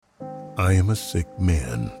I am a sick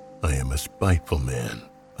man. I am a spiteful man.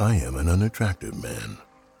 I am an unattractive man.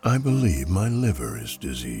 I believe my liver is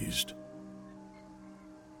diseased.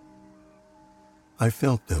 I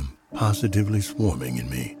felt them positively swarming in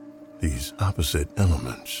me, these opposite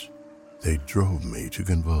elements. They drove me to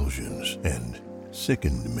convulsions and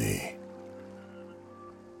sickened me.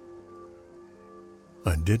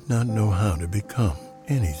 I did not know how to become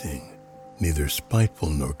anything, neither spiteful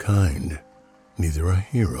nor kind, neither a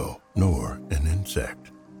hero nor an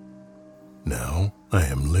insect. Now I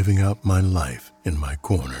am living out my life in my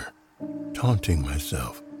corner, taunting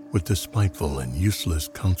myself with the spiteful and useless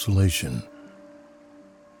consolation.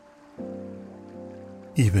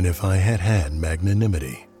 Even if I had had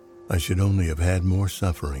magnanimity, I should only have had more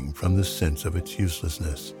suffering from the sense of its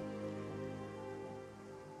uselessness.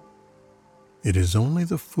 It is only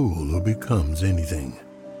the fool who becomes anything.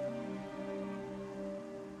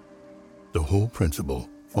 The whole principle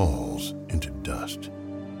falls into dust.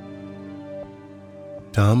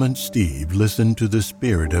 Tom and Steve listen to the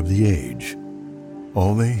spirit of the age.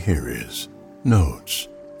 All they hear is notes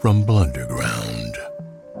from Blunderground.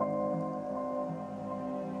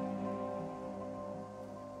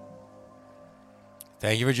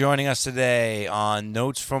 Thank you for joining us today on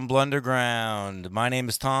Notes from Blunderground. My name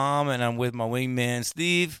is Tom, and I'm with my wingman,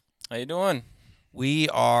 Steve. How you doing? We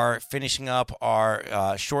are finishing up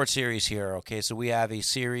our short series here, okay? So we have a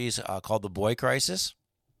series called The Boy Crisis,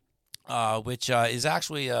 which is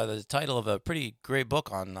actually the title of a pretty great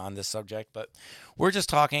book on this subject. But we're just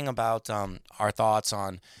talking about our thoughts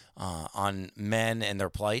on men and their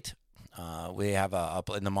plight. We have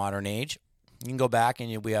in the modern age. You can go back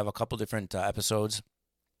and we have a couple different episodes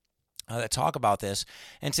that talk about this.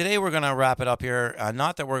 And today we're going to wrap it up here.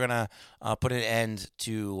 Not that we're going to put an end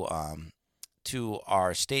to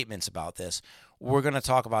our statements about this. We're going to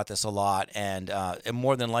talk about this a lot, and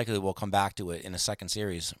more than likely we'll come back to it in a second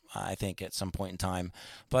series, I think, at some point in time.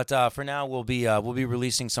 But for now, we'll be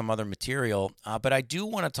releasing some other material. But I do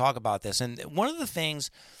want to talk about this, and one of the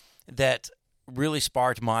things that really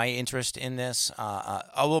sparked my interest in this.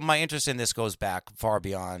 My interest in this goes back far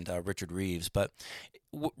beyond Richard Reeves, but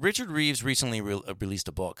Richard Reeves recently released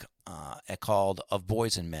a book called Of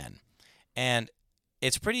Boys and Men, and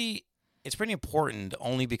it's pretty important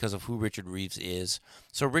only because of who Richard Reeves is.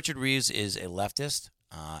 So Richard Reeves is a leftist,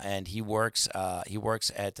 and he works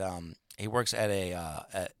at a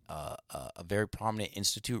very prominent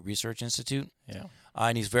research institute. Yeah.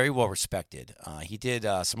 And he's very well respected. He did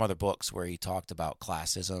some other books where he talked about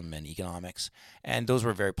classism and economics, and those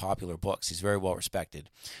were very popular books. He's very well respected.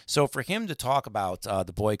 So for him to talk about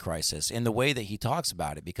the boy crisis in the way that he talks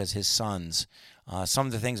about it, because his sons, some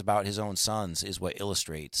of the things about his own sons is what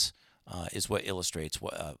illustrates what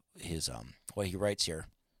he writes here.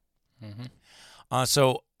 Mm-hmm.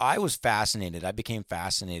 So I was fascinated. I became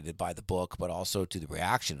fascinated by the book, but also to the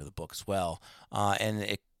reaction of the book as well. And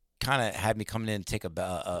it kind of had me come in and take a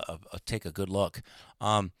good look.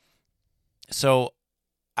 So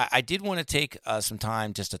I did want to take some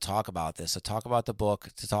time just to talk about this, to talk about the book,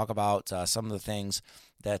 to talk about some of the things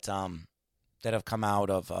that have come out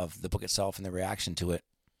of the book itself and the reaction to it.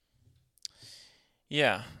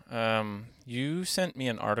 Yeah. You sent me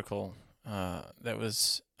an article that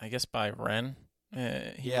was, I guess, by Wren.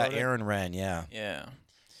 Aaron Wren. Yeah. Yeah.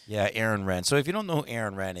 Yeah, Aaron Wren. So if you don't know who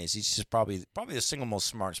Aaron Wren is, he's just probably the single most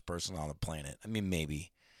smartest person on the planet. I mean,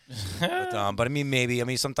 maybe. but I mean, maybe. I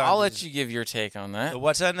mean, sometimes I'll let you give your take on that.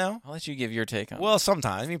 What's that now? I'll let you give your take on Well,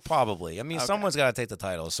 sometimes. I mean, probably. I mean, Okay. someone's got to take the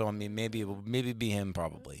title. So I mean, maybe it will be him,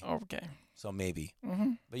 probably. Okay. So maybe.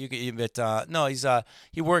 Mm-hmm. But no,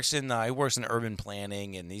 he works in urban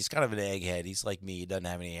planning, and he's kind of an egghead. He's like me. He doesn't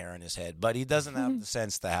have any hair in his head, but he doesn't have the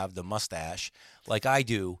sense to have the mustache like I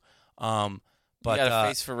do. But you got a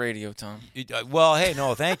face for radio, Tom. Well, hey,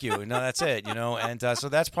 no, thank you. No, that's it, And so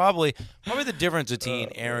that's probably the difference between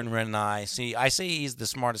Aaron Wren and I. See, I say he's the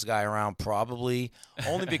smartest guy around, probably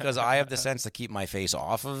only because I have the sense to keep my face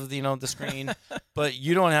off of the screen. But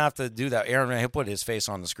you don't have to do that. Aaron Wren, he'll put his face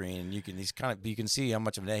on the screen, and you can see how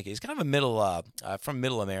much of an egg. He's kind of from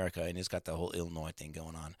Middle America, and he's got the whole Illinois thing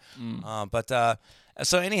going on.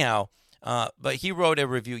 So anyhow, but he wrote a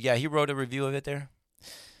review. Yeah, he wrote a review of it there.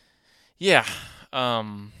 Yeah.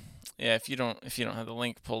 Yeah, if you don't have the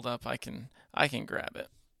link pulled up, I can grab it.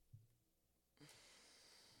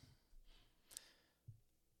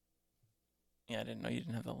 Yeah, I didn't know you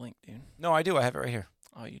didn't have the link, dude. No, I do. I have it right here.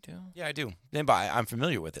 Oh, you do? Yeah, I do. Then, but I'm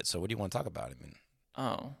familiar with it. So, what do you want to talk about? I mean,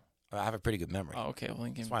 I have a pretty good memory. Oh, okay.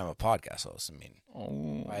 Well, that's why I'm a podcast host. I mean,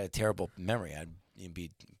 if I had a terrible memory, I'd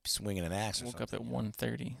be swinging an axe. Woke up at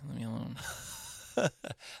 1:30. Leave me alone.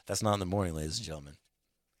 That's not in the morning, ladies and gentlemen.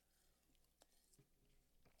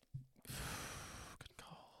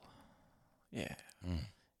 Yeah,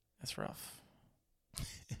 that's rough.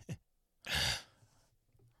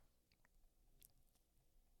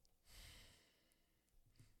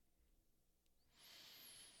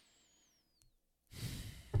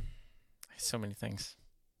 So many things.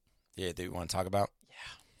 Yeah, that you want to talk about?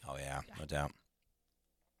 Yeah. Oh, yeah, no doubt.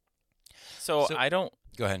 So I don't.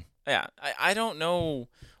 Go ahead. Yeah, I don't know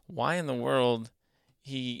why in the world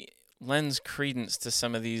he lends credence to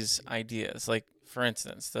some of these ideas. Like, for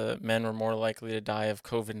instance, the men were more likely to die of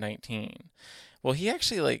COVID-19. Well, he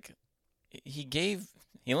actually he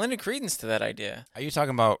lended credence to that idea. Are you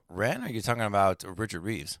talking about Wren or are you talking about Richard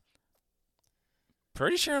Reeves?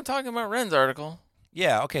 Pretty sure I'm talking about Wren's article.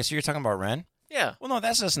 Yeah, okay, so you're talking about Wren? Yeah. Well, no,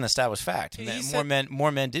 that's just an established fact. More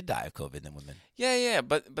men did die of COVID than women. Yeah,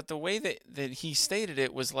 but the way that he stated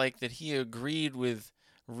it was like that he agreed with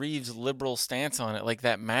Reeves' liberal stance on it, like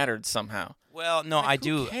that mattered somehow. Well, no, like, who I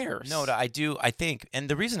do. Cares? No, I do. I think, and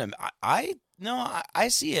the reason I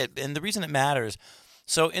see it, and the reason it matters.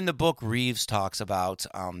 So in the book, Reeves talks about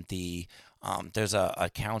there's a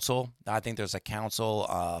council. I think there's a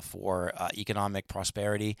council for economic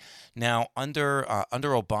prosperity. Now, under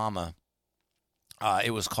Obama,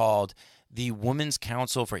 it was called the Women's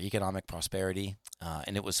Council for Economic Prosperity,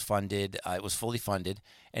 and it was funded. It was fully funded,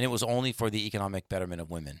 and it was only for the economic betterment of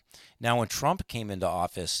women. Now, when Trump came into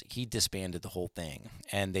office, he disbanded the whole thing,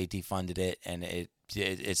 and they defunded it, and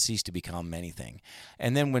it ceased to become anything.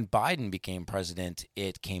 And then when Biden became president,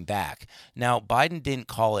 it came back. Now, Biden didn't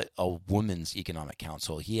call it a Women's Economic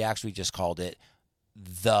Council. He actually just called it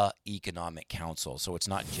the Economic Council, so it's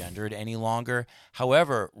not gendered any longer.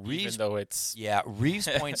 However, Reeves points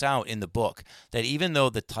out in the book that even though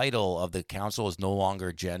the title of the council is no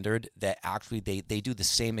longer gendered, that actually they do the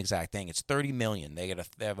same exact thing. It's $30 million. They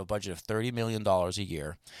have a budget of $30 million a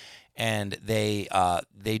year. And they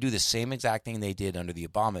do the same exact thing they did under the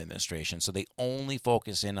Obama administration. So they only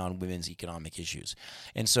focus in on women's economic issues.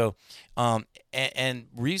 And so, and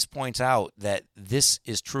Reeves points out that this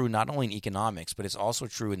is true not only in economics, but it's also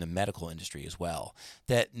true in the medical industry as well.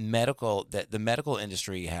 That the medical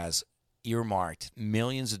industry has earmarked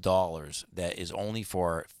millions of dollars that is only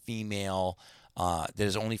for female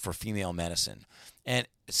medicine. And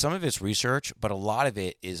some of it's research, but a lot of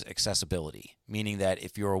it is accessibility, meaning that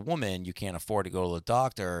if you're a woman, you can't afford to go to the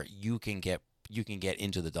doctor, you can get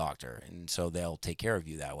into the doctor, and so they'll take care of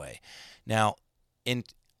you that way. Now,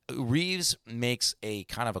 Reeves makes a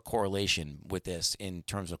kind of a correlation with this in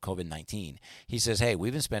terms of COVID-19. He says, hey,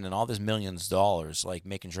 we've been spending all this millions of dollars, like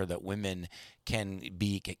making sure that women can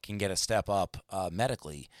get a step up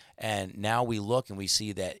medically. And now we look and we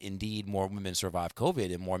see that indeed more women survived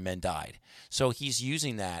COVID and more men died. So he's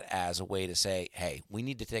using that as a way to say, hey, we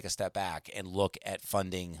need to take a step back and look at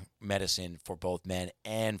funding medicine for both men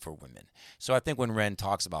and for women. So I think when Wren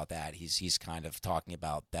talks about that, he's kind of talking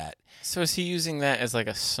about that. So is he using that as like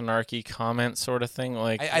a snarky comment sort of thing?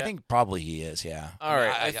 Like I think probably he is, yeah. All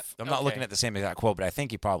right. I'm not looking at the same exact quote, but I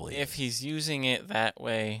think he probably is. If he's using it that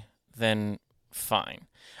way, then fine.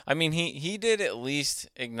 I mean, he did at least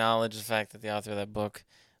acknowledge the fact that the author of that book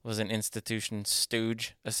was an institution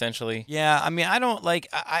stooge, essentially. Yeah, I mean, I don't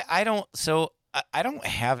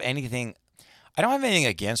have anything. I don't have anything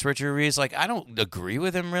against Richard Reeves. Like, I don't agree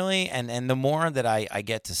with him really, and the more that I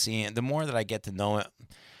get to see him, the more that I get to know him.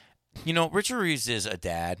 You know, Richard Reeves is a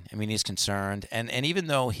dad. I mean, he's concerned, and even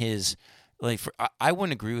though I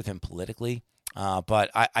wouldn't agree with him politically, but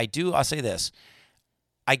I'll say this.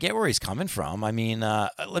 I get where he's coming from. I mean,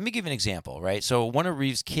 let me give an example, right? So one of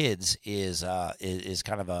Reeves' kids is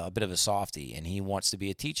kind of a bit of a softie, and he wants to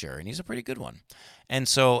be a teacher, and he's a pretty good one. And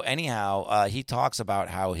so anyhow, he talks about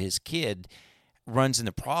how his kid runs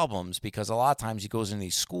into problems because a lot of times he goes into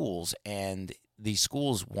these schools, and these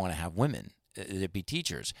schools want to have women to be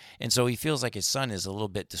teachers. And so he feels like his son is a little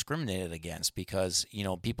bit discriminated against because, you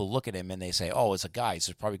know, people look at him and they say, oh, it's a guy,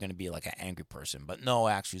 so he's probably going to be like an angry person. But no,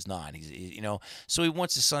 actually he's not. So he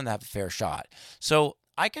wants his son to have a fair shot. So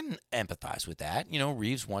I can empathize with that. You know,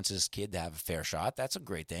 Reeves wants his kid to have a fair shot. That's a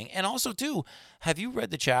great thing. And also, too, have you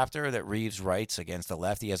read the chapter that Reeves writes against the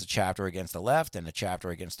left? He has a chapter against the left and a chapter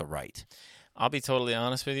against the right. I'll be totally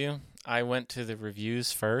honest with you. I went to the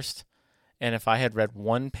reviews first. And if I had read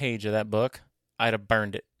one page of that book, I'd have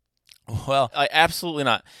burned it. Well, absolutely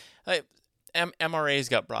not. MRAs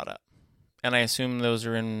got brought up, and I assume those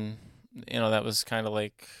are in. You know, that was kind of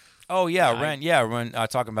like. Oh yeah, Ren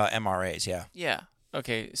talking about MRAs, yeah. Yeah.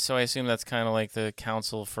 Okay, so I assume that's kind of like the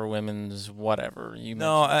Council for Women's whatever you.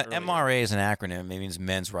 No, MRA is an acronym. It means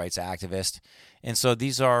Men's Rights Activist, and so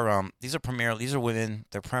these are women.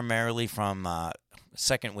 They're primarily from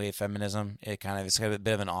second wave feminism. It's got a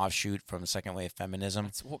bit of an offshoot from second wave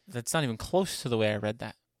feminism. That's not even close to the way I read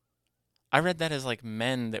that. I read that as like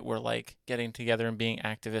men that were like getting together and being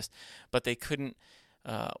activists, but they couldn't.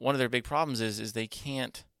 One of their big problems is they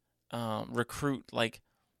can't recruit like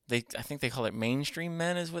I think they call it mainstream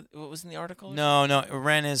men. Is what was in the article? No,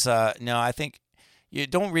 Ren is no. I think you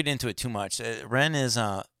don't read into it too much. Ren is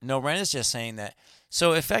just saying that.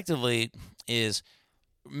 So effectively, is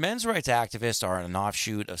men's rights activists are an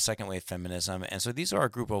offshoot of second wave feminism, and so these are a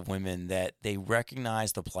group of women that they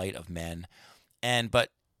recognize the plight of men, but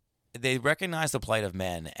they recognize the plight of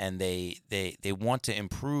men, and they want to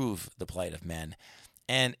improve the plight of men,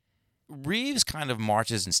 and Reeves kind of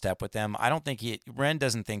marches in step with them. I don't think Ren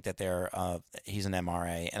doesn't think that he's an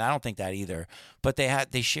MRA, and I don't think that either. But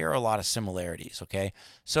they share a lot of similarities. Okay,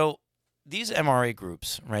 so these MRA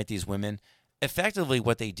groups, right? These women, effectively,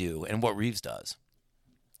 what they do, and what Reeves does,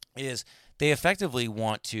 is they effectively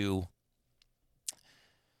want to.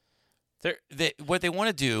 What they want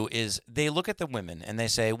to do is they look at the women and they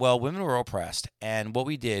say, well, women were oppressed, and what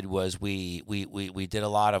we did was we did a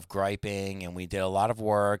lot of griping, and we did a lot of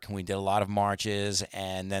work, and we did a lot of marches,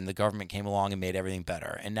 and then the government came along and made everything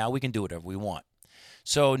better, and now we can do whatever we want.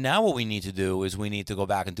 So now what we need to do is we need to go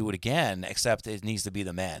back and do it again, except it needs to be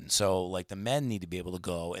the men. So like the men need to be able to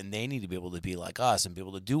go, and they need to be able to be like us and be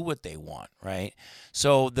able to do what they want, right?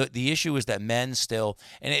 So the issue is that men still,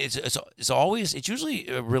 and it's usually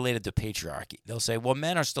related to patriarchy. They'll say, well,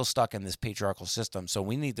 men are still stuck in this patriarchal system, so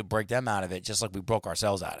we need to break them out of it, just like we broke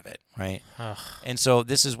ourselves out of it, right? And so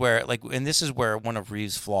this is where one of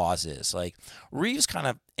Reeves' flaws is. Like Reeves kind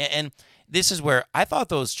of and. This is where I thought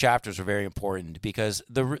those chapters were very important, because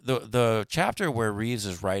the chapter where Reeves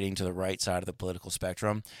is writing to the right side of the political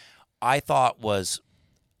spectrum, I thought was,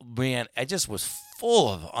 man, it just was full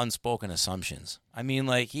of unspoken assumptions. I mean,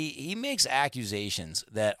 like he makes accusations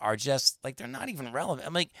that are just like they're not even relevant.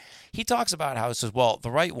 I'm like, he talks about how it says, well,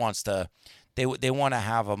 the right wants to. They want to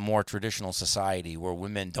have a more traditional society where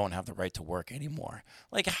women don't have the right to work anymore.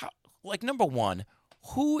 Like number one,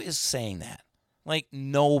 who is saying that? Like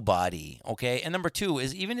nobody, okay? And number two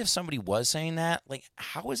is, even if somebody was saying that, like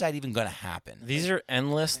how is that even going to happen? These are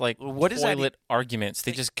endless what is toilet arguments.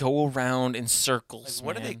 They just go around in circles.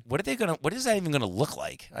 Like, what is that even going to look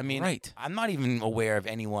like? I mean, right. I'm not even aware of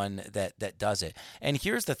anyone that does it. And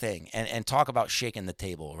here's the thing, and talk about shaking the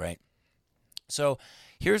table, right? So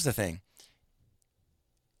here's the thing.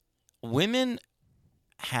 Women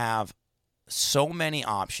have so many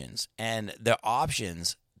options, and the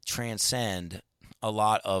options transcend a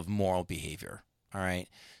lot of moral behavior. All right.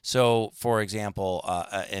 So, for example,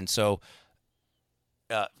 so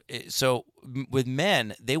with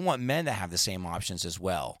men, they want men to have the same options as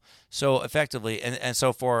well. So effectively, and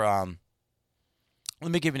so for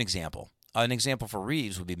let me give an example. An example for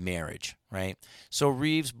Reeves would be marriage, right? So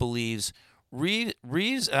Reeves believes.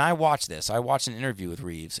 Reeves, and I watched this. I watched an interview with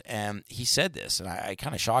Reeves, and he said this, and I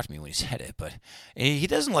kind of shocked me when he said it, but he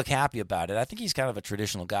doesn't look happy about it. I think he's kind of a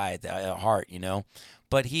traditional guy at heart, you know.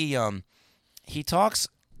 But he talks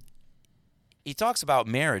about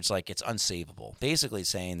marriage like it's unsavable, basically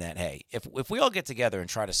saying that, hey, if we all get together and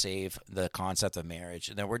try to save the concept of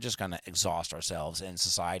marriage, then we're just going to exhaust ourselves, and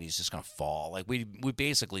society is just going to fall. Like we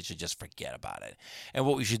basically should just forget about it. And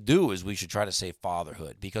what we should do is we should try to save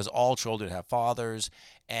fatherhood, because all children have fathers,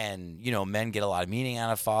 and you know, men get a lot of meaning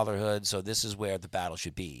out of fatherhood. So this is where the battle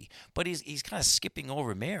should be. But he's kind of skipping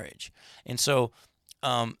over marriage, and so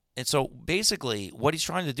basically what he's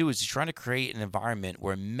trying to do is he's trying to create an environment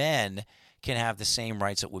where men can have the same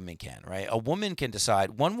rights that women can, right? One woman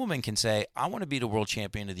can say, I want to be the world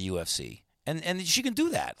champion of the UFC. And she can do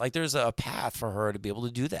that. Like there's a path for her to be able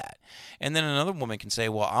to do that. And then another woman can say,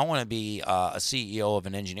 well, I want to be a CEO of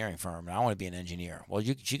an engineering firm, and I want to be an engineer. Well,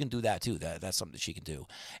 she can do that too. That's something that she can do.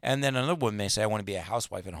 And then another woman may say, I want to be a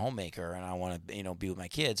housewife and a homemaker, and I want to be with my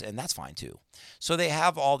kids, and that's fine too. So they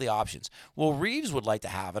have all the options. Well, Reeves would like to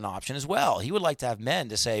have an option as well. He would like to have men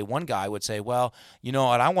to say, one guy would say, well, you know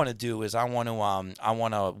what I want to do is I want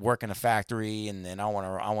to work in a factory, and then I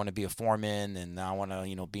want to be a foreman, and I want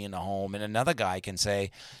to be in the home. And another guy can say,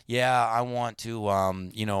 yeah, I want to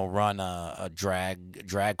run a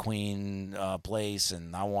drag queen place,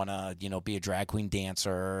 and I want to be a drag queen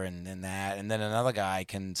dancer, and that. And then another guy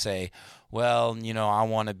can say, well, I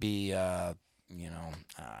want to be I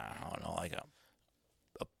don't know, like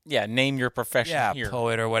name your profession here.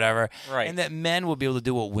 Poet or whatever. Right. And that men will be able to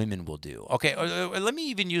do what women will do. Okay, or let me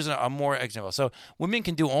even use a more example. So women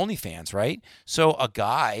can do OnlyFans, right? So a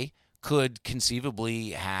guy could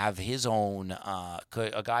conceivably have his own. A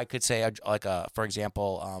guy could say, for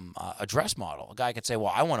example, a dress model. A guy could say,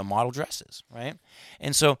 "Well, I want to model dresses," right?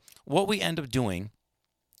 And so what we end up doing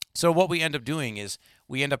is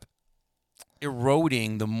we end up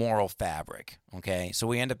eroding the moral fabric. Okay, so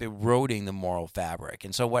we end up eroding the moral fabric,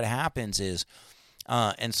 and so what happens is,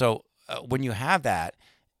 when you have that,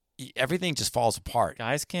 everything just falls apart.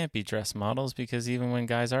 Guys can't be dress models because even when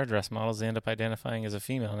guys are dress models, they end up identifying as a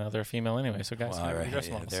female. Now they're a female anyway, so guys can't be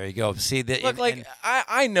dress models. There you go. See, look,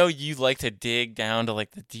 I know you like to dig down to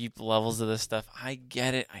like the deep levels of this stuff. I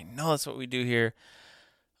get it. I know that's what we do here.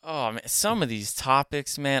 Oh man, some of these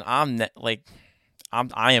topics, man,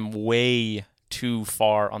 I am way too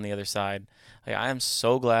far on the other side. Like, I am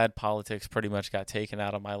so glad politics pretty much got taken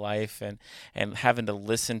out of my life, and having to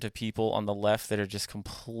listen to people on the left that are just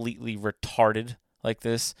completely retarded like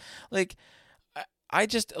this. Like, I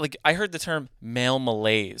heard the term male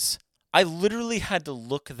malaise. I literally had to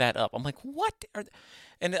look that up. I'm like, what?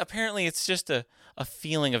 And apparently it's just a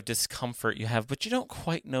feeling of discomfort you have, but you don't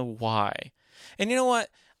quite know why. And you know what?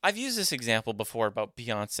 I've used this example before about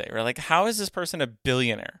Beyonce, right? Like, how is this person a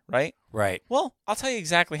billionaire, right? Right. Well, I'll tell you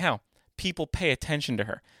exactly how. People pay attention to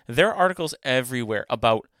her. There are articles everywhere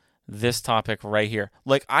about this topic right here.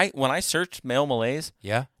 Like, when I searched male malaise,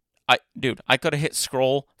 yeah, I could have hit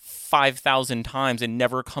scroll 5,000 times and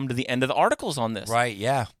never come to the end of the articles on this. Right,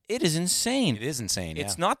 yeah. It is insane. It is insane,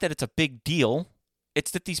 It's not that it's a big deal.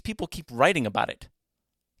 It's that these people keep writing about it.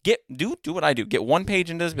 Do what I do. Get one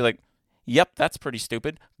page into this, be like, yep, that's pretty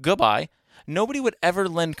stupid. Goodbye. Nobody would ever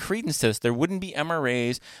lend credence to this. There wouldn't be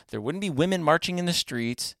MRAs. There wouldn't be women marching in the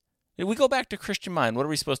streets. If we go back to Christian Mind, what are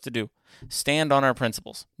we supposed to do? Stand on our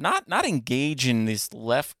principles. Not engage in this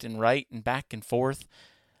left and right and back and forth.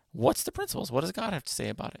 What's the principles? What does God have to say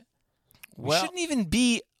about it? We shouldn't even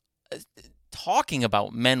be talking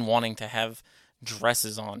about men wanting to have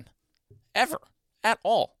dresses on. Ever. At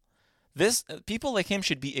all. People like him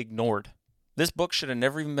should be ignored. This book should have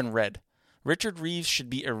never even been read. Richard Reeves should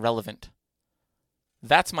be irrelevant.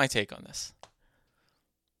 That's my take on this.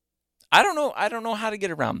 I don't know how to get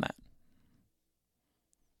around that.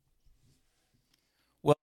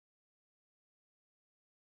 Well,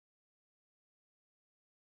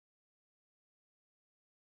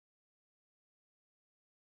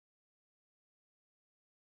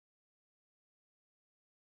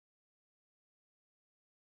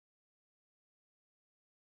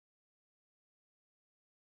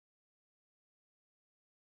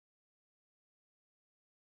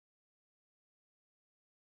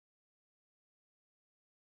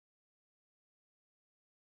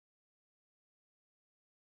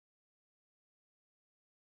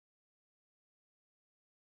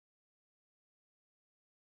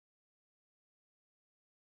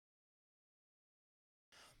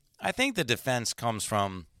 I think the defense comes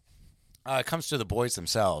to the boys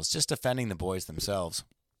themselves, just defending the boys themselves.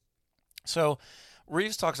 So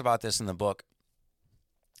Reeves talks about this in the book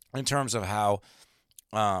in terms of how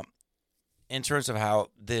the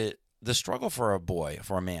struggle for a boy,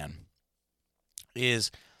 for a man,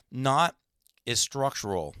 is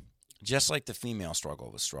structural, just like the female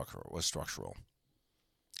struggle was structural.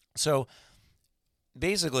 So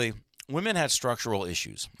basically, women had structural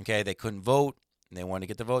issues. Okay, they couldn't vote. They wanted to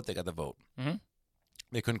get the vote. They got the vote. Mm-hmm.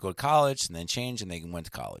 They couldn't go to college, and then change, and they went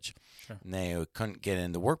to college. Sure. And they couldn't get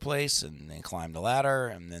in the workplace, and they climbed the ladder,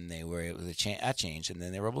 and then they were able to change, and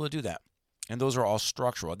then they were able to do that. And those are all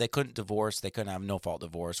structural. They couldn't divorce. They couldn't have no-fault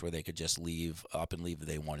divorce where they could just leave if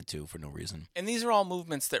they wanted to for no reason. And these are all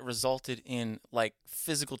movements that resulted in, like,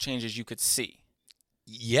 physical changes you could see.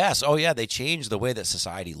 Yes. Oh, yeah. They changed the way that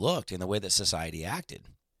society looked and the way that society acted.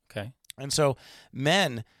 Okay. And so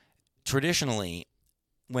men, traditionally,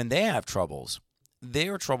 when they have troubles,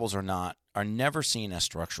 their troubles are never seen as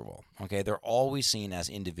structural. Okay, they're always seen as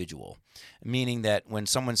individual, meaning that when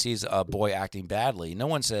someone sees a boy acting badly, no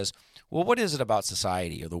one says, well, what is it about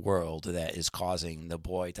society or the world that is causing the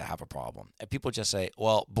boy to have a problem? And people just say,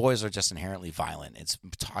 well, boys are just inherently violent. It's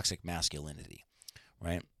toxic masculinity,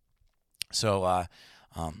 right? So,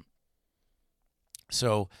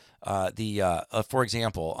 for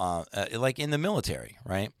example, like in the military,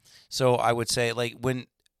 right? So I would say, like, when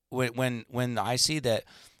I see that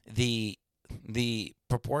the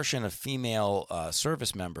proportion of female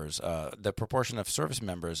service members,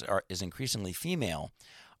 is increasingly female,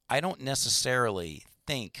 I don't necessarily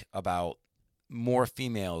think about more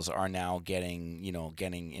females are now getting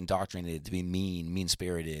indoctrinated to be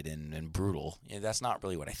mean-spirited and brutal. That's not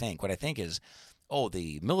really what I think. What I think is,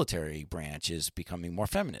 the military branch is becoming more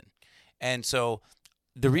feminine. And so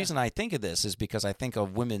the reason I think of this is because I think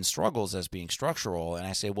of women's struggles as being structural, and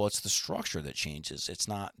I say, well, it's the structure that changes. It's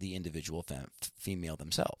not the individual female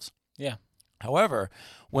themselves. Yeah. However,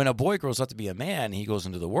 when a boy grows up to be a man, he goes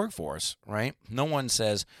into the workforce, right? No one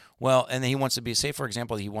says, well, and he wants to be, say, for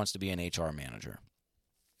example, he wants to be an HR manager.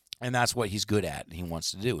 And that's what he's good at and he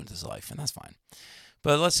wants to do in his life, and that's fine.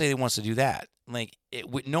 But let's say he wants to do that. Like,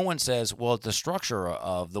 no one says, well, the structure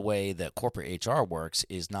of the way that corporate HR works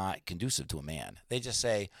is not conducive to a man. They just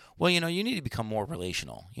say, well, you need to become more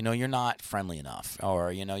relational. You're not friendly enough, or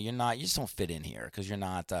you just don't fit in here because you're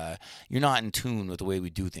not in tune with the way we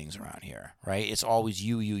do things around here, right? It's always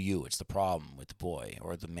you. It's the problem with the boy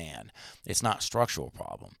or the man. It's not a structural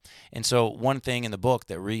problem. And so one thing in the book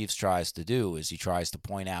that Reeves tries to do is he tries to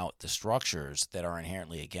point out the structures that are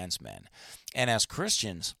inherently against men. And as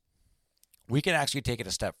Christians, we can actually take it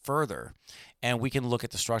a step further, and we can look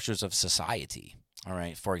at the structures of society. All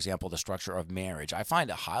right, for example, the structure of marriage. I find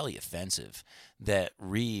it highly offensive that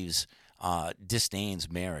Reeves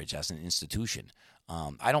disdains marriage as an institution.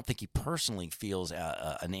 I don't think he personally feels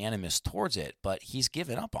an animus towards it, but he's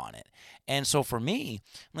given up on it. And so for me,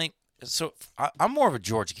 I'm more of a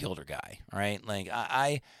George Gilder guy. All right,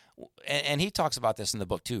 and he talks about this in the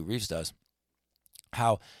book too. Reeves does,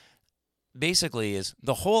 how basically is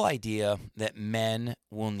the whole idea that men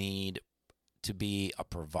will need to be a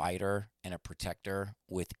provider and a protector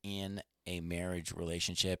within a marriage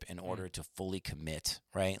relationship in order to fully commit,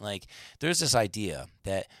 right? Like, there's this idea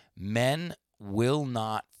that men will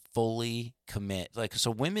not fully commit. Like,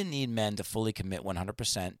 so women need men to fully commit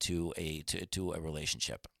 100% to a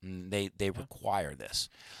relationship. They require this,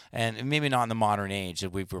 and maybe not in the modern age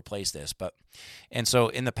that we've replaced this, but and so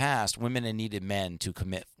in the past, women needed men to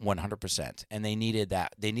commit 100%, and they needed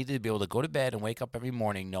that. They needed to be able to go to bed and wake up every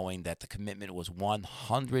morning knowing that the commitment was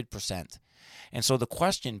 100%. And so the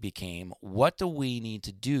question became, what do we need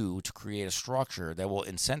to do to create a structure that will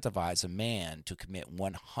incentivize a man to commit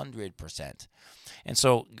 100%? And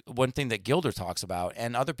so one thing that Gilder talks about,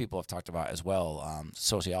 and other people have talked about as well,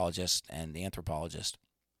 sociologists and anthropologists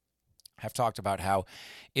have talked about how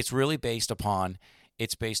it's really based upon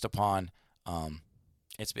it's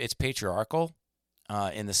patriarchal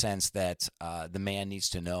in the sense that the man needs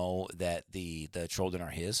to know that the children are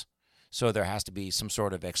his. So there has to be some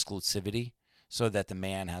sort of exclusivity so that the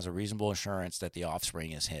man has a reasonable assurance that the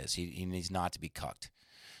offspring is his. He needs not to be cucked.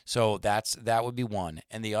 So that would be one.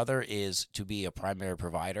 And the other is to be a primary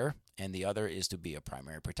provider, and the other is to be a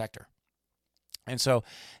primary protector. And so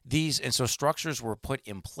structures were put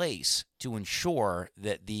in place to ensure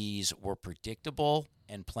that these were predictable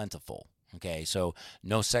and plentiful. Okay, so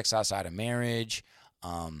no sex outside of marriage.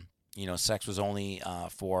 Sex was only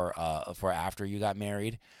for after you got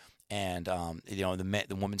married. And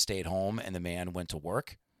the woman stayed home and the man went to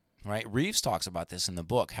work, right? Reeves talks about this in the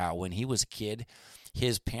book, how when he was a kid,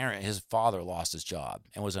 his father lost his job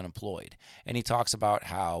and was unemployed. And he talks about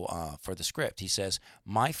how for the script, he says,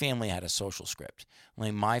 my family had a social script.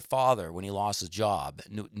 Like, my father, when he lost his job,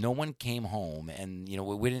 no one came home, and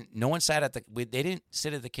no one sat they didn't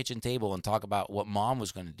sit at the kitchen table and talk about what mom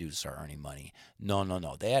was going to do to start earning money. No.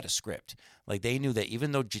 They had a script. Like, they knew that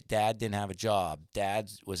even though dad didn't have a job, dad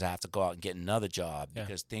was have to go out and get another job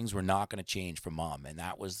because things were not going to change for mom, and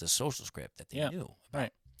that was the social script that they knew about.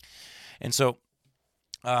 Right. And so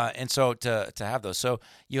to have those, so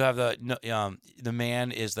you have the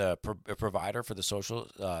man is the provider for the social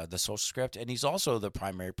script, and he's also the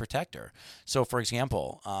primary protector. So, for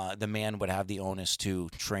example, the man would have the onus to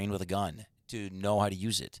train with a gun, to know how to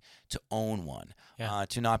use it, to own one,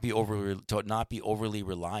 to not be overly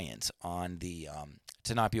reliant on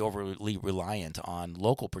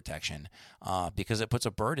local protection, because it puts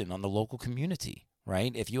a burden on the local community.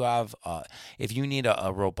 Right? If you need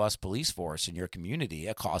a robust police force in your community,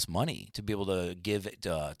 it costs money to be able to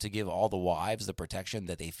give all the wives the protection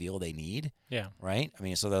that they feel they need. Yeah. Right? I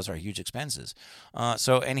mean, so those are huge expenses.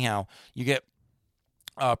 So anyhow, you get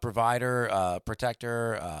a provider,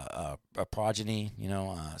 protector, a progeny.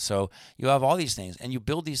 So you have all these things, and you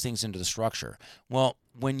build these things into the structure. Well,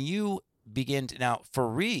 when you begin to now for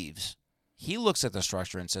Reeves, he looks at the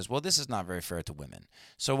structure and says, well, this is not very fair to women.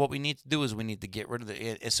 So what we need to do is we need to get rid of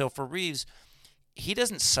it. So for Reeves, he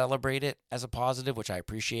doesn't celebrate it as a positive, which I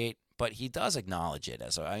appreciate, but he does acknowledge it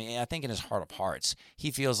I think in his heart of hearts, he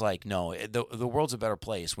feels like, no, the world's a better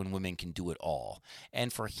place when women can do it all.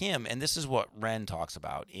 And for him, and this is what Wren talks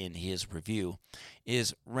about in his review,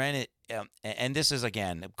 is Wren, and this is,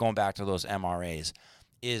 again, going back to those MRAs,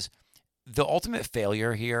 is the ultimate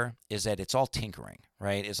failure here is that it's all tinkering,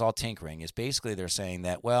 right? It's all tinkering. It's basically they're saying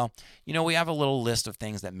that, well, we have a little list of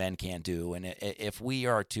things that men can't do, and if we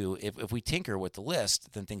tinker with the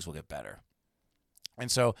list, then things will get better. And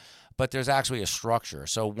so, but there's actually a structure.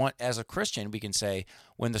 So as a Christian, we can say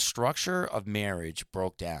when the structure of marriage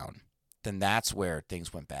broke down, then that's where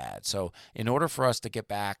things went bad. So in order for us to get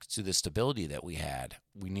back to the stability that we had,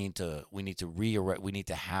 we need to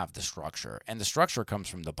have the structure. And the structure comes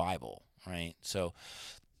from the Bible, right? So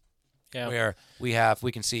where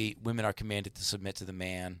we can see women are commanded to submit to the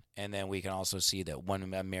man, and then we can also see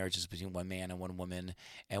that marriage is between one man and one woman,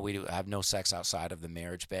 and we have no sex outside of the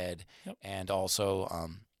marriage bed. Yep. And also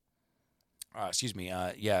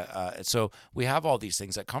so we have all these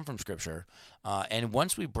things that come from Scripture, and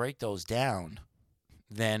once we break those down,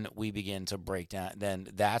 then we begin to break down. Then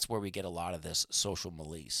that's where we get a lot of this social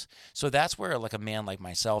malaise. So that's where, like, a man like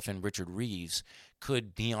myself and Richard Reeves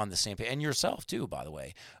could be on the same page, and yourself too, by the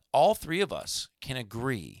way. All three of us can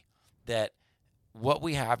agree that what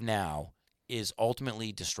we have now is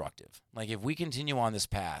ultimately destructive. Like, if we continue on this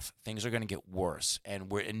path, things are going to get worse,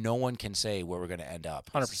 and no one can say where we're going to end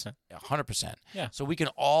up. 100%. 100%. Yeah. So we can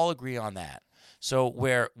all agree on that. So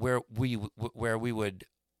where we would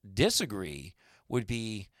disagree would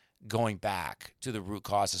be going back to the root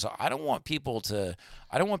causes. So I don't want people to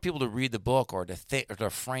read the book or to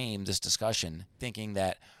frame this discussion thinking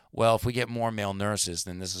that, well, if we get more male nurses,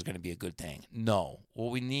 then this is going to be a good thing. No.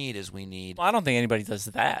 What we need is Well, I don't think anybody does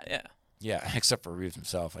that. Yeah. Yeah, except for Reeves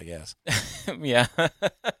himself, I guess. Yeah.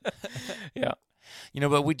 Yeah.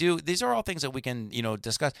 But we do. These are all things that we can,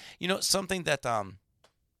 discuss. Something that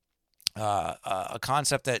a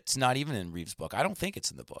concept that's not even in Reeves' book. I don't think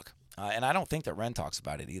it's in the book, and I don't think that Ren talks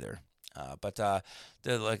about it either.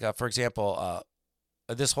 For example,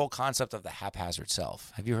 this whole concept of the haphazard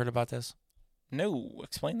self. Have you heard about this? No,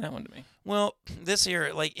 explain that one to me. Well, this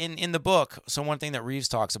here, like in the book, so one thing that Reeves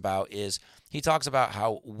talks about is he talks about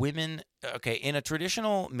how women, in a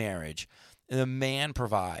traditional marriage, the man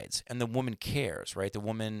provides and the woman cares, right? The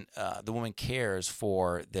woman cares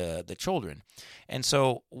for the children. And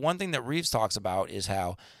so one thing that Reeves talks about is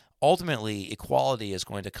how ultimately equality is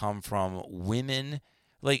going to come from women.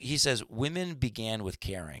 Like he says, women began with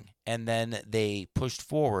caring, and then they pushed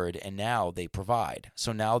forward, and now they provide.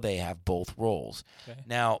 So now they have both roles. Okay.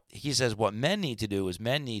 Now, he says what men need to do is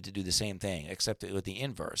men need to do the same thing, except with the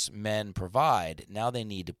inverse. Men provide. Now they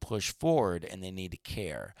need to push forward, and they need to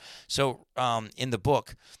care. So in the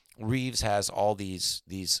book, Reeves has all these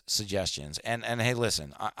suggestions, and hey,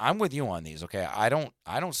 listen, I'm with you on these. Okay, I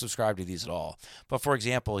don't subscribe to these at all. But for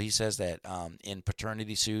example, he says that in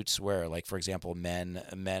paternity suits, where, like, for example, men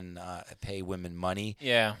pay women money,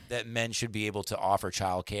 that men should be able to offer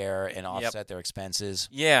childcare and offset their expenses.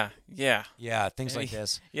 Yeah, things like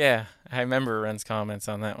this. Yeah, I remember Ren's comments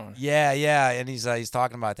on that one. Yeah, and he's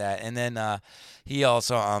talking about that, and then he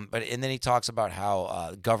also and then he talks about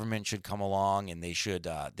how government should come along and they should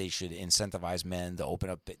incentivize men to open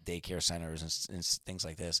up daycare centers and things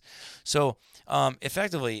like this. So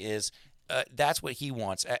effectively is that's what he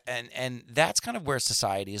wants, and that's kind of where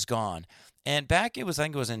society has gone. And back I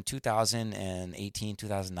think it was in 2018,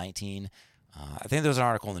 2019. I think there was an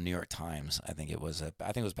article in the New York Times. I think it was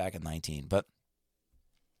back in 19, but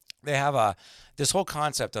they have this whole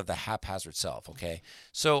concept of the haphazard self. Okay,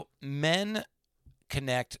 so men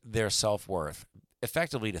connect their self-worth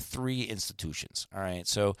effectively to three institutions. All right,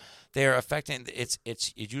 so they're affecting it's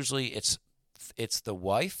usually the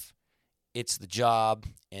wife, it's the job,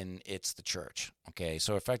 and it's the church. Okay,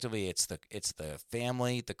 so effectively it's the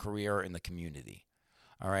family, the career, and the community.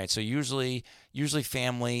 All right, so usually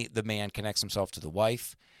family, the man connects himself to the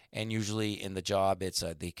wife, and usually in the job it's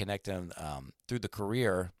they connect them through the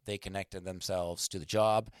career, they connect themselves to the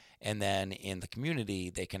job, and then in the community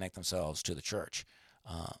they connect themselves to the church.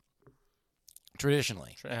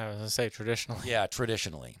 Traditionally. I was going to say traditionally. Yeah,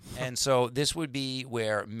 traditionally. And so this would be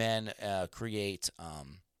where men create,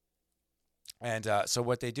 so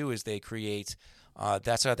what they do is they create,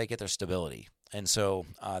 that's how they get their stability. And so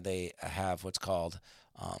they have what's called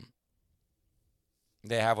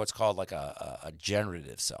like a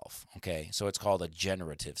generative self, okay? So it's called a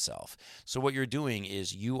generative self. So what you're doing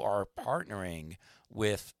is you are partnering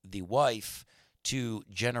with the wife to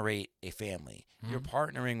generate a family. Mm-hmm. You're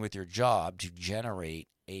partnering with your job to generate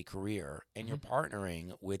a career, and you're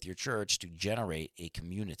partnering with your church to generate a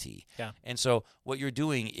community. Yeah. And so what you're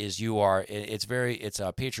doing is it's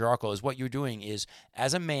patriarchal, is what you're doing is,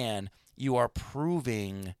 as a man, you are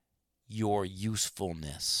proving your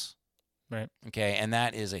usefulness. Right. Okay, and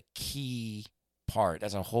that is a key part.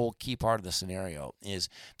 That's a whole key part of the scenario, is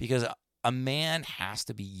because a man has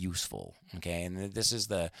to be useful, okay? And this is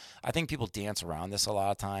I think people dance around this a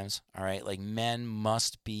lot of times, all right? Like, men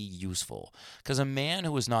must be useful, because a man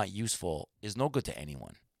who is not useful is no good to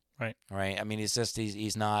anyone. Right. Right. I mean, it's just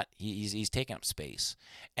he's taking up space,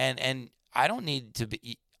 and I don't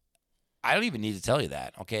even need to tell you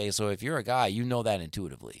that. Okay. So if you're a guy, you know that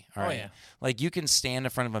intuitively. All right. Yeah. Like, you can stand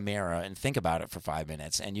in front of a mirror and think about it for 5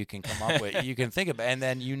 minutes, and you can come up with, you can think about, and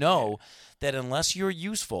then you know that unless you're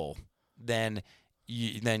useful, then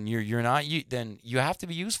you're not, then you have to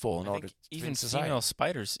be useful in order to even society. female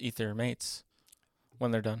spiders eat their mates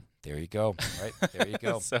when they're done. There you go. Right. There you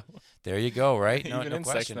go. So, there you go. Right. even No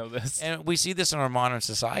insects question. know this. And we see this in our modern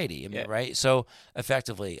society, I mean, Yeah. right? So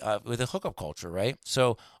effectively, with the hookup culture, right?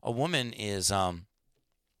 So a woman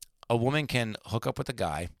can hook up with a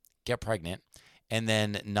guy, get pregnant, and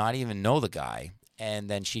then not even know the guy, and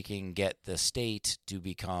then she can get the state to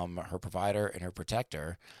become her provider and her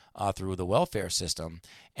protector through the welfare system,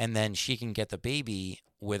 and then she can get the baby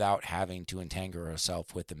without having to entangle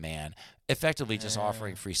herself with the man, effectively just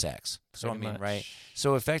offering free sex. So I Pretty mean, much. right?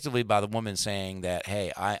 So effectively, by the woman saying that,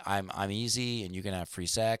 hey, I'm easy, and you can have free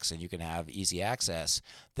sex, and you can have easy access,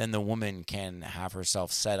 then the woman can have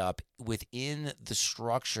herself set up within the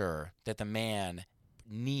structure that the man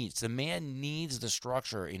needs. The man needs the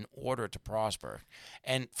structure in order to prosper,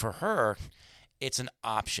 and for her, it's an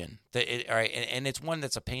option. All right, and it's one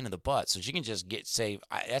that's a pain in the butt. So she can just say,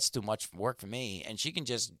 that's too much work for me, and she can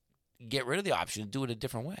just get rid of the option and do it a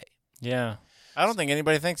different way. Yeah. I don't think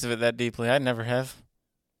anybody thinks of it that deeply. I never have.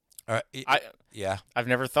 Yeah. I've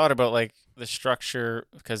never thought about like the structure,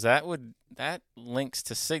 because that links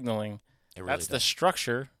to signaling. It really That's the does.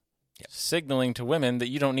 structure Yep. signaling to women that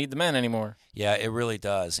you don't need the men anymore. Yeah, it really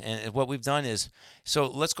does. And what we've done is, so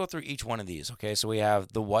let's go through each one of these, okay? So we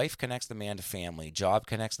have the wife connects the man to family, job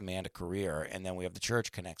connects the man to career, and then we have the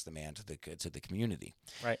church connects the man to the community.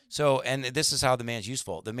 Right. So, and this is how the man's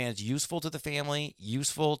useful. The man's useful to the family,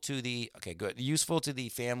 useful to the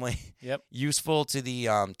family, Yep. useful to the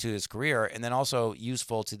to his career, and then also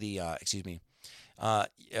useful to the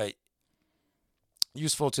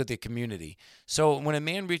useful to the community. So when a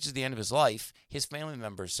man reaches the end of his life, his family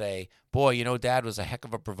members say, boy, Dad was a heck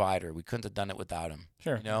of a provider. We couldn't have done it without him.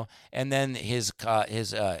 Sure. And then at his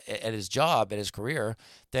job, at his career,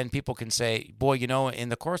 then people can say, boy, in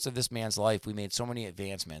the course of this man's life, we made so many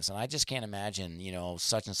advancements, and I just can't imagine,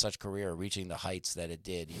 such and such career reaching the heights that it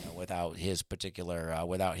did, without his particular,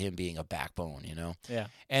 without him being a backbone, Yeah.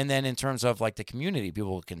 And then in terms of like the community,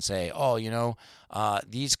 people can say, oh, in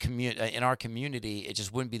our community, it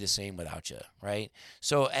just wouldn't be the same without you, right?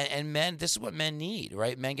 So, and men, this is what men need,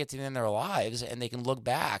 right? Men get to the end of their lives, and they can look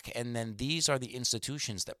back, and then these are the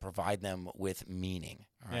institutions that provide them with meaning,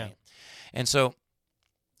 right? Yeah. And so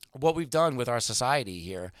what we've done with our society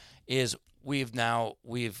here is we've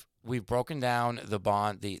broken down the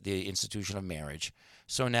bond, the institution of marriage.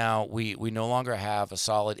 So now we no longer have a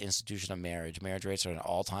solid institution of marriage. Marriage rates are at an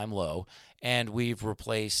all-time low, and we've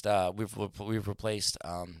replaced the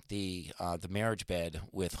marriage bed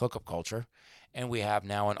with hookup culture, and we have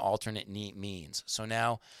now an alternate means. So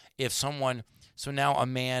now a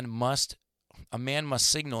man must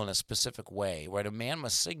signal in a specific way, right? A man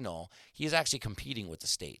must signal he's actually competing with the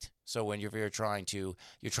state. So when you're trying to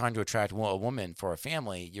attract a woman for a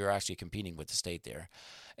family, you're actually competing with the state there.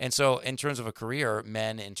 And so in terms of a career,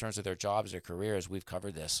 men, in terms of their jobs, their careers, we've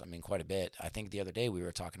covered this, quite a bit. I think the other day we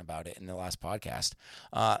were talking about it in the last podcast,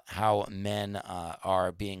 how men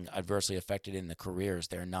are being adversely affected in the careers.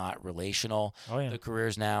 They're not relational. Oh, yeah. The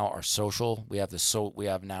careers now are social. We've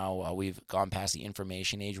gone past the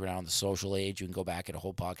information age. We're now in the social age. You can go back at a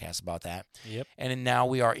whole podcast about that. Yep. And now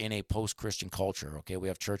we are in a post-Christian culture, okay? We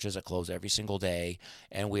have churches that close every single day,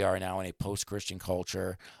 and we are now in a post-Christian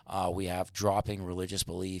culture. We have dropping religious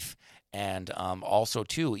belief. And also,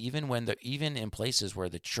 too, even in places where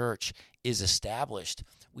the church is established,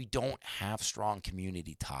 we don't have strong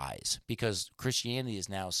community ties, because Christianity is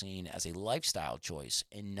now seen as a lifestyle choice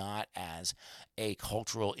and not as a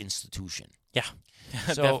cultural institution. Yeah.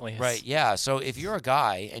 So, Definitely is. right, yeah. So if you're a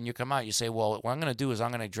guy and you come out, you say, well, what I'm going to do is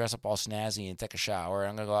I'm going to dress up all snazzy and take a shower.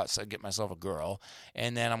 I'm going to go out and get myself a girl,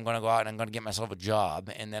 and then I'm going to go out and I'm going to get myself a job,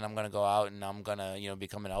 and then I'm going to go out and I'm going to,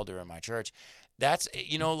 become an elder in my church. That's,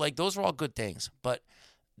 those are all good things, but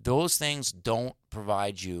those things don't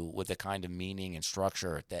provide you with the kind of meaning and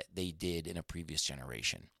structure that they did in a previous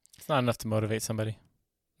generation. It's not enough to motivate somebody.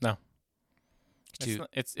 No. To-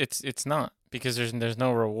 It's not, because there's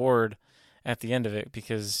no reward at the end of it,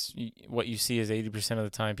 because what you see is 80% of the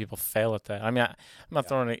time people fail at that. I'm not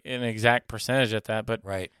throwing an exact percentage at that, but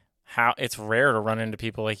Right. how it's rare to run into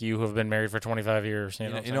people like you who have been married for 25 years. You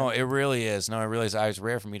know, what I'm saying? It really is. No, it really is. It's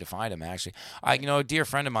rare for me to find him, actually. A dear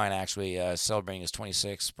friend of mine, actually, celebrating his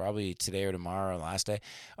 26th, probably today or tomorrow, last day,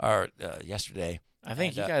 or yesterday. I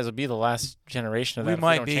think you guys will be the last generation of that. We if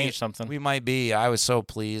might don't be. change something. We might be. I was so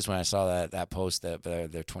pleased when I saw that post that their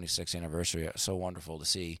 26th anniversary. So wonderful to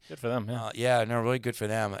see. Good for them. Yeah. Really good for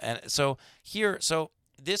them. And so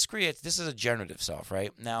this is a generative self,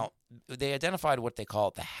 right? Now, they identified what they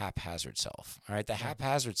call the haphazard self, all right? The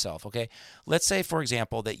haphazard self, okay? Let's say, for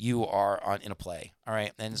example, that you are in a play, all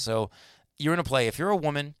right? And so you're in a play. If you're a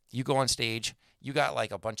woman, you go on stage, you got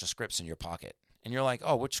like a bunch of scripts in your pocket. And you're like,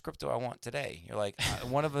 oh, which script do I want today? You're like,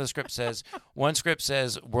 one script says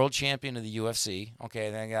world champion of the UFC. Okay,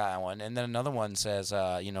 then I got that one. And then another one says,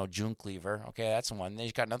 June Cleaver. Okay, that's the one. Then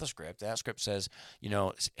you got another script. That script says,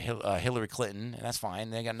 Hillary Clinton, and that's fine.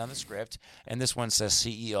 Then you got another script. And this one says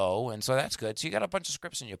CEO. And so that's good. So you got a bunch of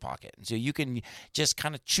scripts in your pocket. And so you can just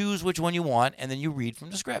kind of choose which one you want, and then you read from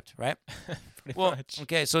the script, right? Pretty much.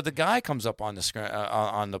 Okay, so the guy comes up on the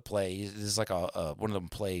on the play. This is like one of them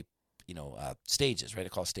play stages, right? They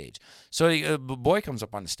call it stage. So the boy comes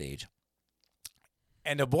up on the stage,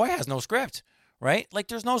 and the boy has no script, right? Like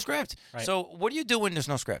there's no script. Right. So what do you do when there's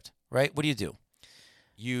no script, right? What do?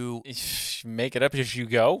 You make it up as you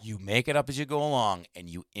go. You make it up as you go along, and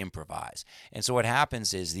you improvise. And so what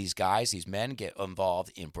happens is these men get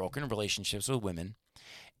involved in broken relationships with women,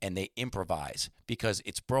 and they improvise because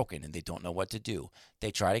it's broken and they don't know what to do.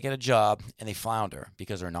 They try to get a job and they flounder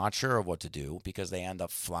because they're not sure of what to do, because they end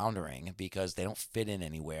up floundering because they don't fit in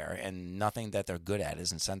anywhere and nothing that they're good at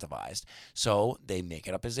is incentivized. So they make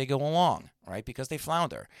it up as they go along, right? Because they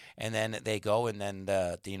flounder. And then they go and then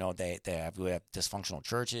we have dysfunctional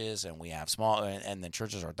churches, and we have and then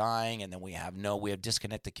churches are dying, and then we have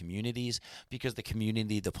disconnected communities because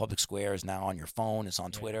the public square is now on your phone, it's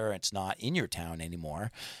on Twitter, it's not in your town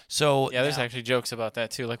anymore. So there's actually jokes about that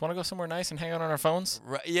too. Like, want to go somewhere nice and hang out on our phones?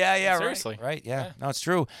 Right, yeah, seriously, right, yeah. No, it's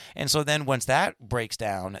true. And so then once that breaks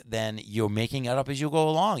down, then you're making it up as you go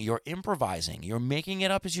along. You're improvising. You're making it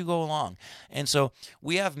up as you go along. And so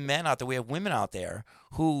we have men out there, we have women out there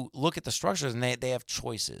who look at the structures and they have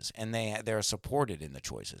choices, and they're supported in the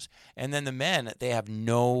choices. And then the men, they have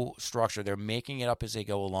no structure. They're making it up as they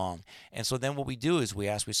go along. And so then what we do is we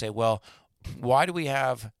say, well, why do we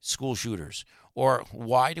have school shooters? Or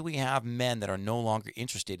why do we have men that are no longer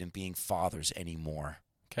interested in being fathers anymore?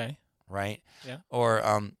 Okay. Right? Yeah.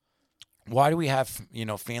 Or why do we have,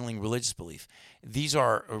 failing religious belief? These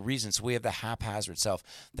are reasons. We have the haphazard self.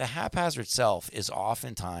 The haphazard self is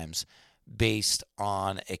oftentimes based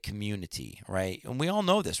on a community, right? And we all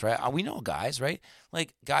know this, right? We know guys, right?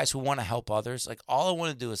 Like guys who want to help others. Like all I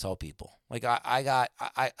want to do is help people. Like I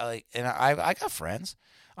got friends.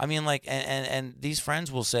 I mean, like, and these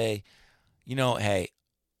friends will say, hey,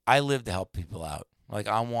 I live to help people out. Like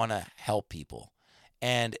I want to help people.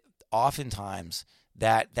 And oftentimes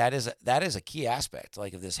that is a key aspect,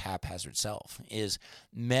 like, of this haphazard self, is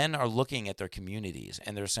men are looking at their communities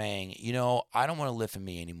and they're saying, I don't want to live for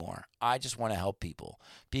me anymore. I just want to help people.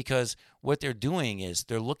 Because what they're doing is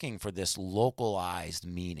they're looking for this localized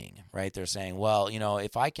meaning, right? They're saying, well,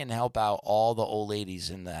 if I can help out all the old ladies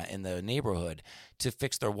in the neighborhood to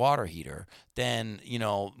fix their water heater, then,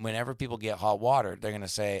 whenever people get hot water, they're going to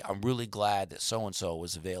say, I'm really glad that so-and-so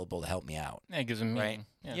was available to help me out. Yeah, it gives them meaning.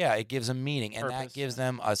 Right? Yeah, it gives them meaning. And Purpose, that gives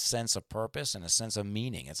them a sense of purpose and a sense of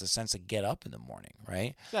meaning. It's a sense of get up in the morning,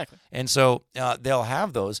 right? Exactly. And so they'll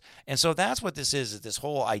have those. And so that's what this is this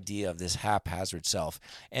whole idea of this haphazard self.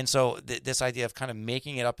 And so this idea of kind of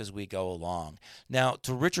making it up as we go along. Now,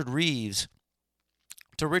 to Richard Reeves,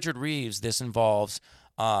 this involves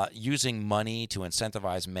using money to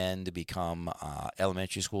incentivize men to become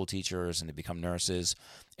elementary school teachers and to become nurses.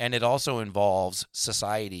 And it also involves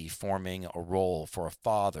society forming a role for a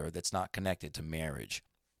father that's not connected to marriage.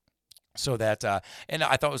 So that, and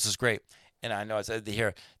I thought this was great. And I know I said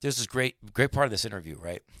here, there's this great part of this interview,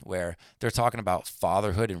 right, where they're talking about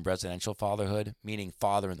fatherhood and residential fatherhood, meaning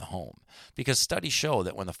father in the home. Because studies show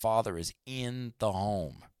that when the father is in the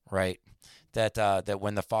home, right, that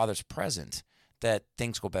when the father's present, that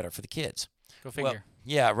things go better for the kids. Go figure. Well,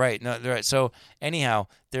 yeah, right. No, right. So anyhow,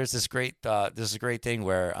 there's this great thing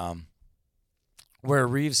where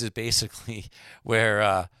Reeves is basically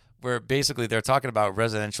where basically they're talking about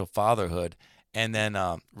residential fatherhood, and then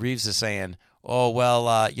Reeves is saying, oh,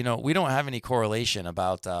 well, we don't have any correlation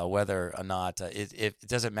about whether or not it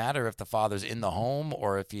doesn't matter if the father's in the home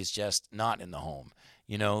or if he's just not in the home.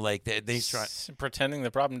 Like they try. Pretending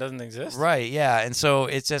the problem doesn't exist. Right, yeah. And so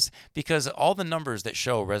it's just because all the numbers that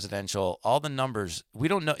show residential, all the numbers, we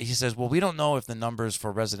don't know. He says, well, we don't know if the numbers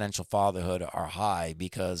for residential fatherhood are high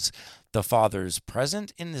because the father's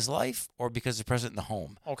present in his life or because he's present in the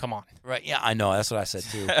home. Oh, come on. Right, yeah, I know. That's what I said,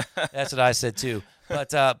 too. That's what I said, too.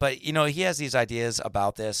 But he has these ideas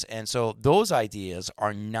about this, and so those ideas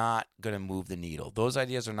are not going to move the needle. Those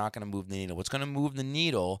ideas are not going to move the needle. What's going to move the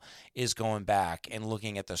needle is going back and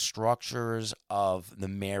looking at the structures of the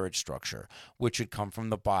marriage structure, which should come from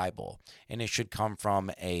the Bible, and it should come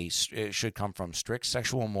from strict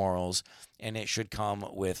sexual morals, and it should come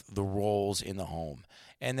with the roles in the home.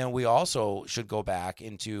 And then we also should go back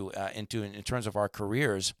into in terms of our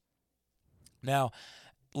careers. Now,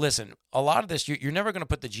 listen, a lot of this, you're never going to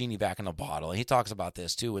put the genie back in the bottle. And he talks about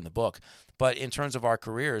this, too, in the book. But in terms of our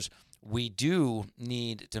careers, we do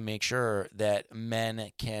need to make sure that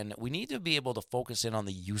we need to be able to focus in on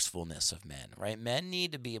the usefulness of men, right? Men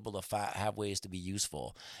need to be able to have ways to be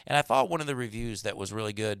useful. And I thought one of the reviews that was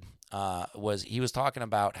really good was he was talking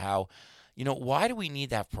about how, why do we need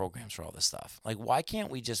to have programs for all this stuff? Like, why can't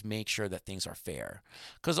we just make sure that things are fair?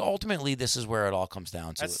 Because ultimately, this is where it all comes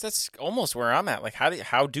down to. That's almost where I'm at. Like,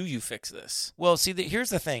 how do you fix this? Well, see, here's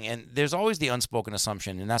the thing, and there's always the unspoken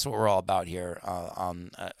assumption, and that's what we're all about here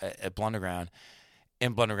at Blunderground,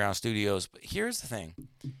 in Blunderground Studios. But here's the thing: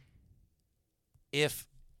 if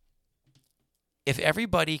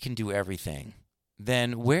everybody can do everything,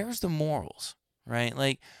 then where's the morals, right?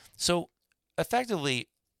 Like, so effectively,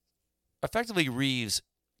 Reeves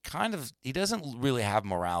he doesn't really have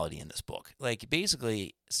morality in this book. Like,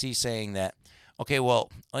 basically, he's saying that, okay,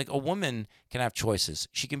 well, like a woman can have choices.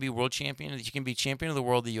 She can be world champion. She can be champion of the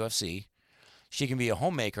world, the UFC. She can be a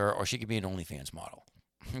homemaker, or she can be an OnlyFans model.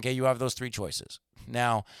 Okay, you have those three choices.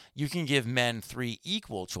 Now, you can give men three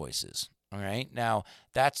equal choices. All right. Now,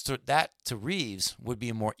 that to Reeves would be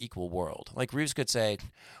a more equal world. Like, Reeves could say,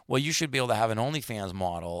 well, you should be able to have an OnlyFans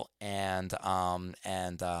model and a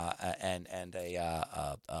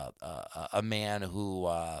man who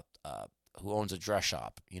owns a dress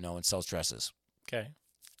shop, and sells dresses. Okay.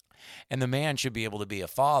 And the man should be able to be a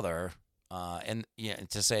father, and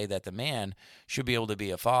to say that the man should be able to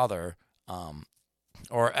be a father.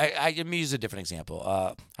 Or let me use a different example.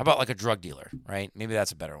 How about like a drug dealer, right? Maybe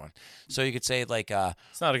that's a better one. So you could say like...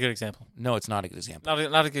 it's not a good example. No, it's not a good example.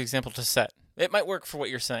 Not a good example to set. It might work for what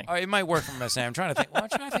you're saying. It might work for what I'm saying. I'm trying to think. Well, I'm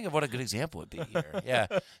trying to think of what a good example would be here. Yeah.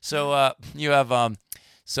 So you have... Are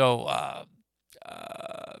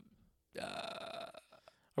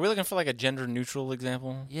we looking for like a gender-neutral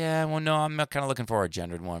example? Yeah, well, no, I'm kind of looking for a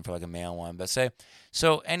gendered one, for like a male one. But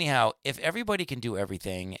so anyhow, if everybody can do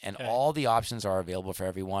everything and all the options are available for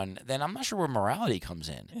everyone, then I'm not sure where morality comes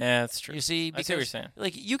in. Yeah, that's true. You see, because I see what you're saying.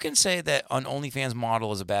 Like, you can say that an OnlyFans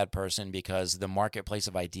model is a bad person because the marketplace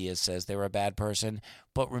of ideas says they're a bad person.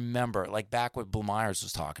 But remember, like back what Bill Myers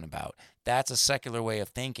was talking about, that's a secular way of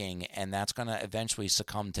thinking, and that's going to eventually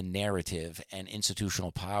succumb to narrative and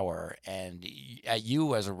institutional power. And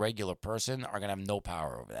you, as a regular person, are going to have no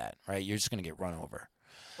power over that, right? You're just going to get run over.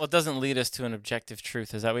 Well, it doesn't lead us to an objective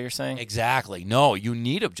truth. Is that what you're saying? Exactly. No, you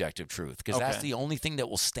need objective truth because that's the only thing that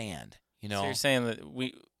will stand. So you're saying that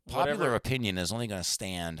popular opinion is only going to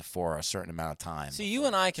stand for a certain amount of time. So you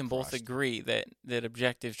and I can both agree that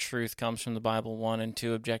objective truth comes from the Bible, 1, and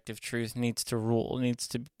 2, objective truth needs to rule, needs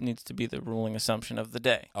to be the ruling assumption of the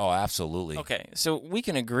day. Oh, absolutely. Okay, so we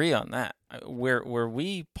can agree on that. Where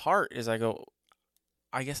we part is I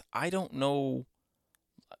guess I don't know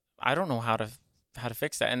how to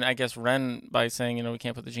fix that. And I guess Ren, by saying, we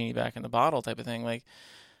can't put the genie back in the bottle type of thing, like,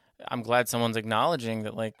 I'm glad someone's acknowledging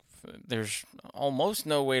that, like, there's almost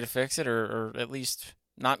no way to fix it, or at least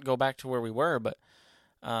not go back to where we were. But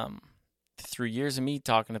through years of me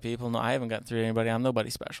talking to people, no, I haven't gotten through to anybody. I'm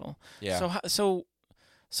nobody special. Yeah. So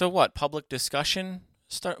what? Public discussion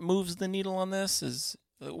moves the needle on this?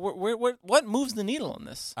 What moves the needle on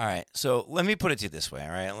this? All right. So let me put it to you this way.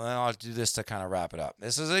 All right. I'll do this to kind of wrap it up.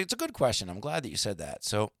 It's a good question. I'm glad that you said that.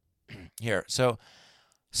 So here. So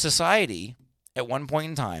society at one point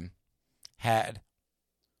in time had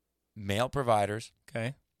male providers,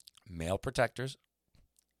 okay, male protectors,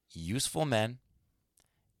 useful men,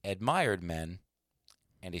 admired men,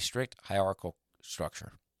 and a strict hierarchical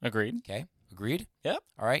structure. Agreed. Okay. Agreed? Yep.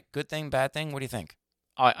 All right. Good thing, bad thing? What do you think?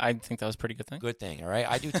 I think that was a pretty good thing. Good thing. All right.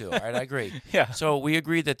 I do too. All right. I agree. Yeah. So we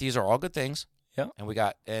agreed that these are all good things. Yeah.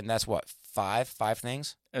 And that's what? Five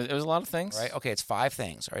things? It was a lot of things. Right. Okay. It's 5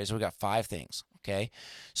 things. All right. So we got 5 things. Okay.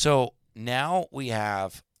 So now we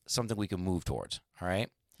have something we can move towards. All right.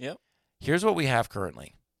 Yep. Here's what we have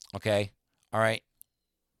currently. Okay. All right.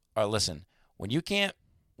 Listen, when you can't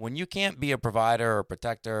when you can't be a provider or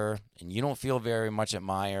protector and you don't feel very much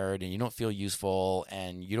admired and you don't feel useful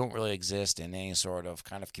and you don't really exist in any sort of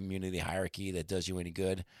kind of community hierarchy that does you any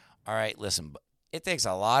good, all right, listen, it takes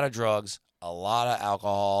a lot of drugs, a lot of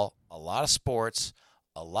alcohol, a lot of sports,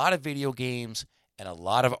 a lot of video games, and a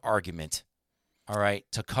lot of argument, all right,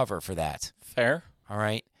 to cover for that. Fair. All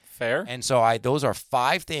right. Fair. And so those are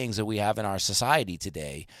 5 things that we have in our society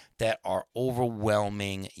today that are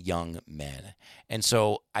overwhelming young men. And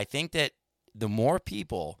so I think that the more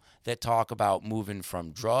people that talk about moving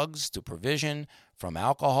from drugs to provision, from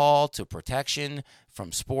alcohol to protection,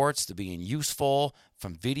 from sports to being useful,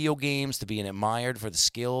 from video games to being admired for the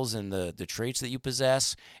skills and the traits that you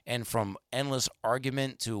possess, and from endless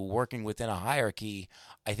argument to working within a hierarchy,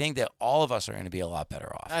 I think that all of us are going to be a lot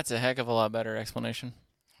better off. That's a heck of a lot better explanation.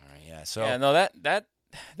 Yeah, so yeah, no,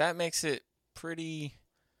 that makes it pretty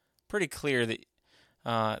clear that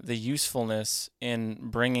the usefulness in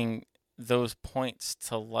bringing those points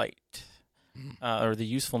to light, or the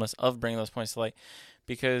usefulness of bringing those points to light,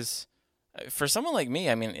 because for someone like me,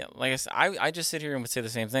 I mean, like I said, I just sit here and would say the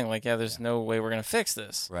same thing. Like, yeah, there's no way we're gonna fix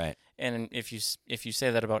this, right? And if you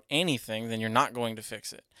say that about anything, then you're not going to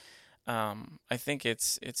fix it. I think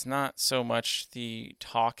it's not so much the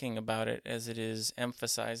talking about it as it is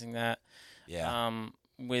emphasizing that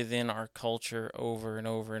within our culture over and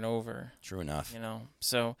over and over. True enough.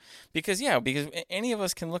 So because any of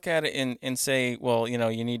us can look at it and say, well,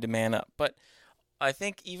 you need to man up. But I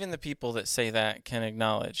think even the people that say that can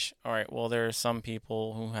acknowledge, all right, well, there are some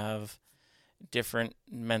people who have different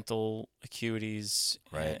mental acuities,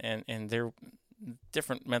 right, and they're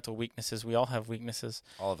different mental weaknesses. We all have weaknesses.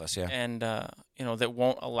 All of us, yeah. And, that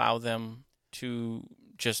won't allow them to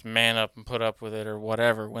just man up and put up with it or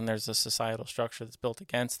whatever when there's a societal structure that's built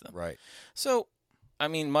against them. Right. So, I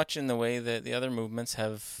mean, much in the way that the other movements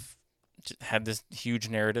have had this huge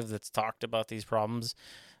narrative that's talked about these problems,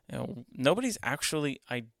 nobody's actually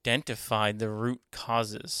identified the root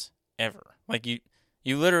causes ever. Like,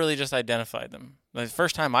 you literally just identified them. The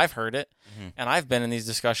first time I've heard it, and I've been in these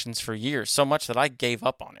discussions for years, so much that I gave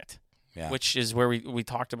up on it, which is where we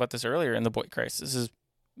talked about this earlier in the Boy Crisis.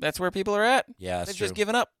 That's where people are at. Yeah, that's They've true. just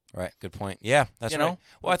given up. Right, good point. Yeah, that's right. know?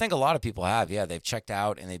 Well, I think a lot of people have. Yeah, they've checked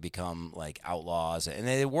out and they become like outlaws, and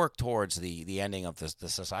they work towards the ending of the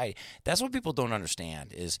society. That's what people don't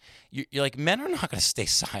understand is you're like, men are not going to stay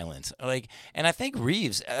silent. Like, and I think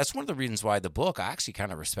Reeves. That's one of the reasons why the book. I actually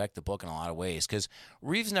kind of respect the book in a lot of ways because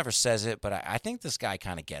Reeves never says it, but I think this guy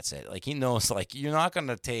kind of gets it. Like, he knows, like, you're not going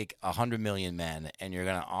to take 100 million men and you're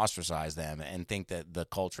going to ostracize them and think that the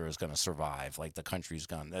culture is going to survive. Like, the country's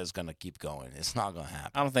going to keep going. It's not going to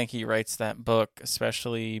happen. I don't think he writes that book,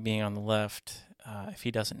 especially being on the left, if he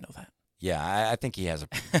doesn't know that. Yeah, I think he has a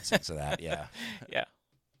pretty good sense of that. Yeah. Yeah.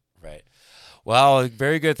 Right. Well,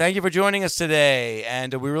 very good. Thank you for joining us today,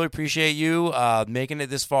 and we really appreciate you making it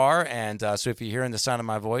this far. And so if you're hearing the sound of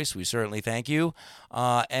my voice, we certainly thank you.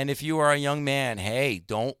 And if you are a young man, hey,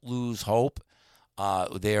 don't lose hope.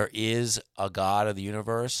 There is a God of the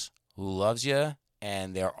universe who loves you,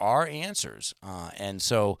 and there are answers. And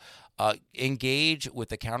so engage with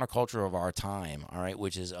the counterculture of our time, all right,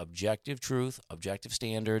 which is objective truth, objective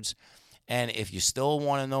standards. And if you still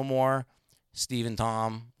want to know more, Steve and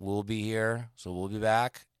Tom will be here, so we'll be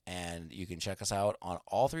back, and you can check us out on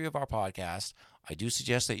all 3 of our podcasts. I do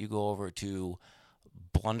suggest that you go over to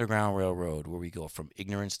Blunderground Railroad, where we go from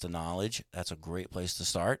ignorance to knowledge. That's a great place to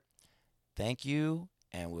start. Thank you,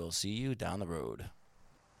 and we'll see you down the road.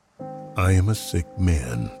 I am a sick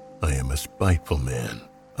man. I am a spiteful man.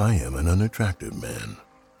 I am an unattractive man.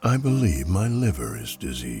 I believe my liver is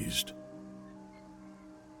diseased.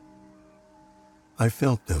 I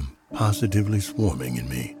felt them positively swarming in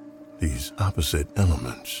me, these opposite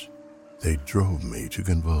elements. They drove me to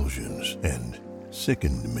convulsions and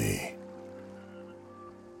sickened me.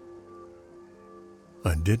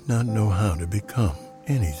 I did not know how to become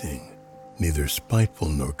anything, neither spiteful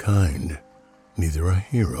nor kind, neither a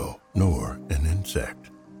hero nor an insect.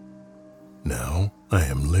 Now I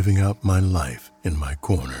am living out my life in my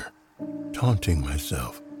corner, taunting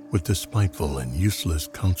myself with the spiteful and useless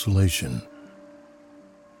consolation.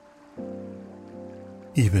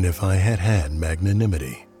 Even if I had had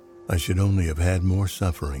magnanimity, I should only have had more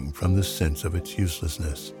suffering from the sense of its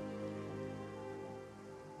uselessness.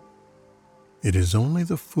 It is only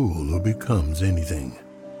the fool who becomes anything.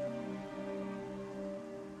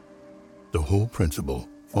 The whole principle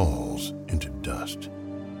falls into dust.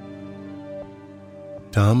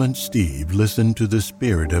 Tom and Steve listen to the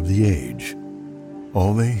spirit of the age.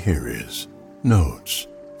 All they hear is notes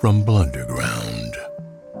from Blunderground.